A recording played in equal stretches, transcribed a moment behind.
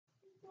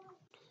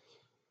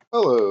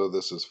Hello,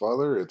 this is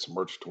Father. It's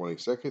March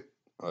 22nd,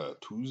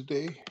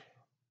 Tuesday,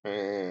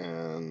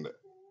 and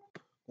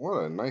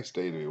what a nice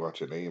day to be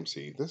watching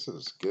AMC. This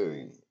is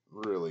getting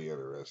really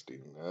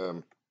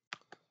interesting.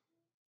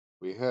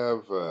 We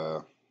have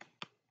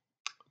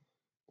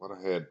what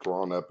I had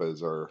drawn up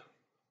as our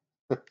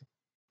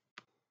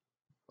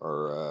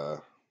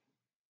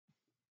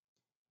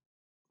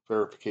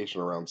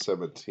verification around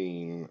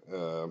 17,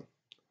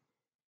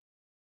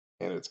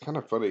 and it's kind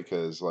of funny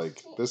because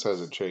like this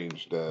hasn't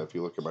changed. If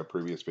you look at my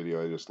previous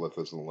video, I just left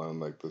this alone.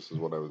 Like this is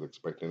what I was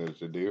expecting it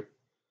to do.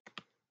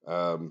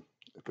 Um,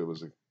 if it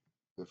was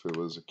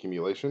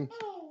accumulation.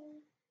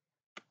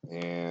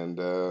 And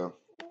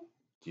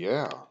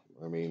yeah,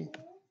 I mean,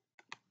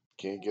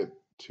 can't get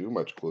too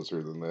much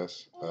closer than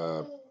this.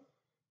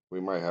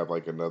 We might have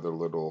like another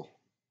little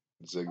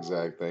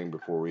zigzag thing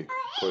before we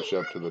push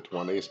up to the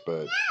 20s,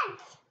 but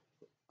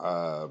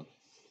uh,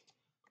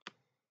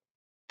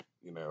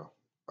 you know,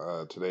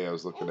 today I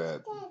was looking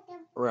at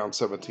around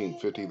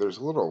 1750. There's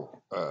a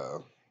little. I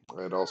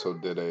also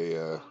did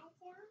a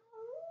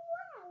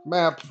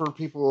map for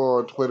people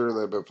on Twitter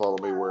that have been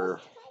following me where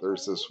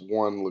there's this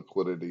one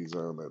liquidity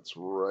zone that's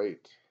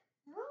right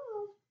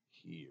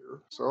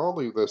here. So I'll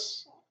leave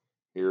this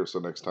here so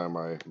next time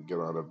I get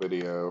on a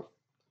video,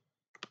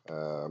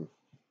 um,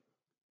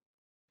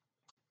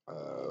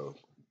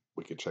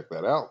 we can check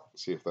that out,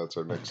 see if that's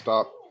our next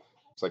stop.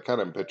 So I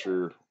kind of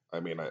picture, I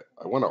mean, I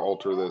want to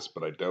alter this,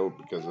 but I don't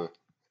because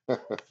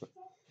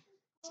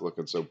it's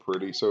looking so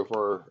pretty so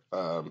far.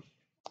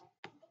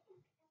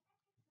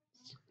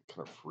 It's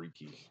kind of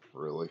freaky,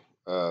 really.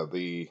 But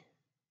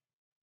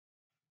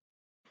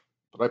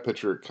I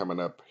picture it coming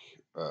up.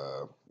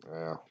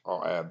 Yeah,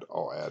 I'll add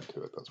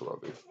to it. That's what I'll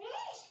do.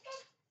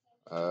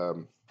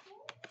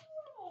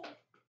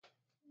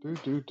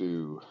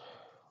 Do.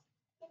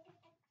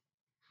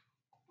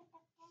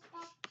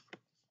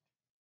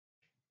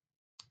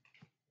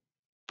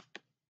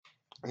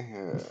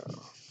 Yeah,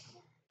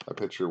 I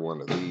picture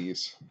one of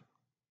these.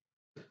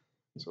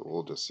 So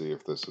we'll just see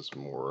if this is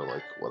more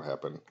like what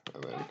happened,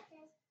 and then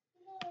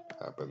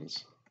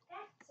happens.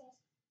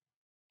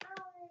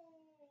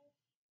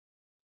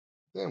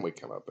 Then we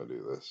come up and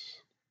do this.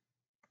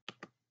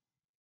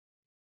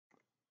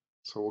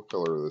 So we'll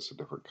color this a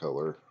different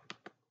color.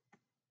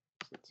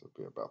 Since it'll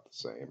be about the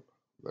same.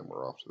 Then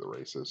we're off to the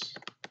races.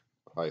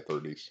 High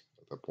 30s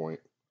at that point.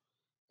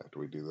 After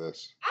we do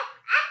this.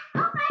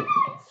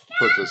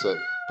 Puts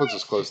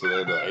us close to the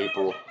end of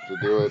April to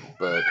do it,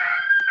 but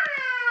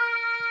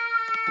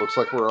looks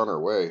like we're on our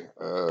way.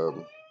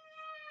 I'll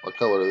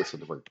color this a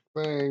different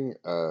thing.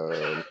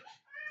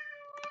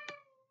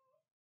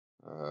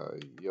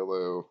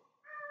 Yellow.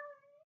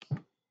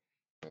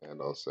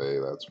 And I'll say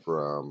that's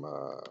from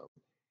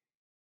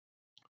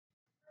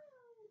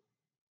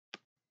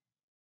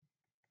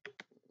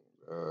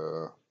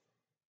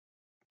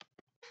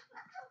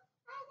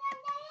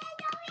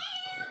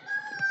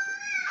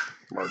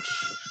March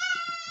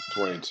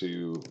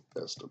 22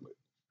 estimate.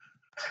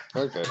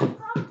 Okay.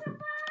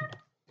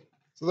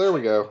 So there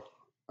we go.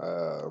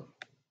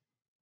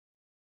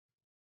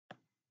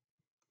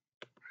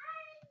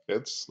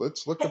 It's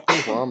looking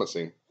pretty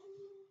promising.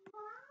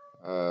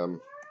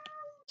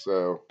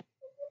 So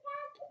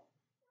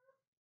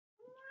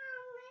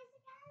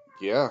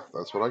yeah,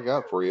 that's what I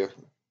got for you.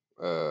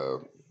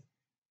 Those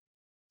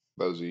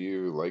of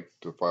you who like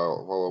to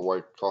follow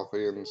white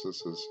coffins,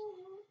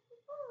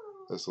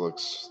 this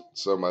looks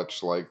so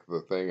much like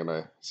the thing, and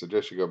I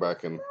suggest you go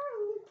back and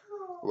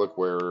look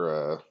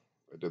where I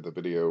did the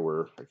video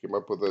where I came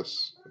up with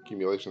this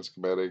accumulation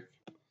schematic,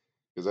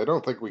 because I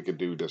don't think we could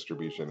do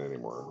distribution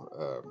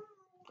anymore.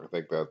 I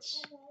think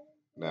that's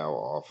now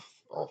off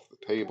the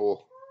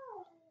table.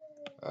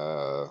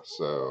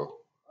 So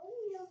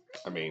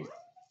I mean,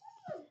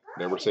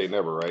 never say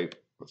never, right?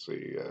 Let's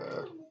see.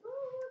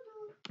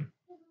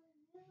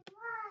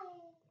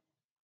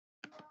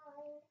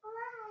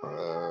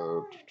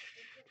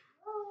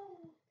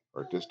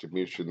 Our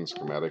distribution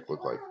schematic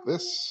look like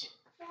this.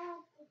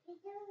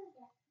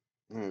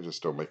 It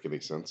just don't make any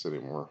sense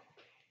anymore.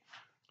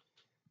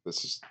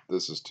 This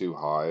is too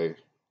high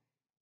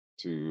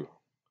to.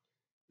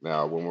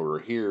 Now, when we were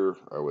here,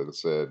 I would have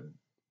said,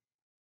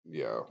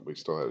 yeah, we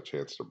still had a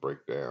chance to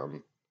break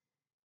down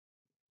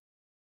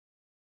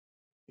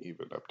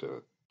even up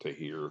to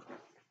here.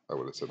 I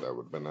would have said that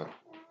would have been a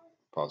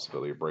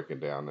possibility of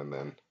breaking down and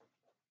then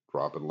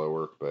dropping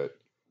lower, but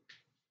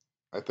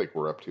I think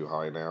we're up too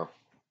high now.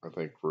 I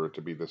think for it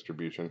to be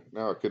distribution.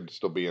 Now, it could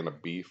still be in a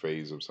B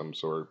phase of some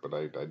sort, but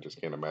I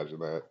just can't imagine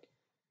that.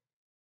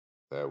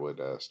 That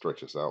would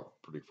stretch us out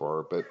pretty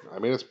far. But I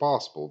mean, it's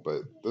possible.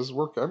 But this is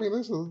work. I mean,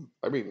 this is.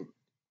 I mean,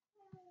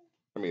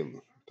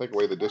 take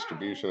away the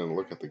distribution and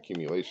look at the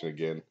accumulation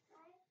again,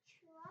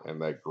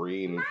 and that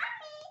green.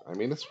 I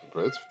mean, it's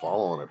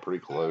following it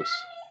pretty close.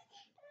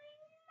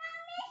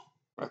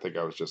 I think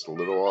I was just a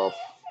little off,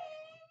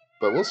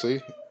 but we'll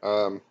see.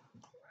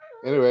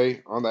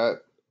 Anyway, on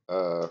that,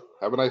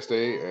 have a nice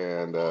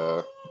day, and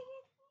I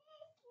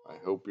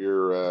hope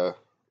you're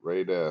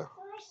ready to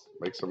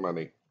make some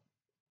money.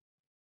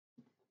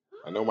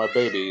 I know my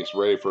baby is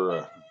ready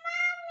for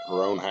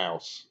her own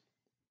house.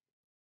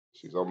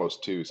 She's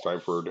almost 2. It's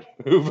time for her to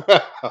move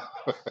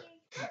out.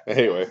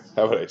 Anyway,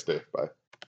 have a nice day. Bye.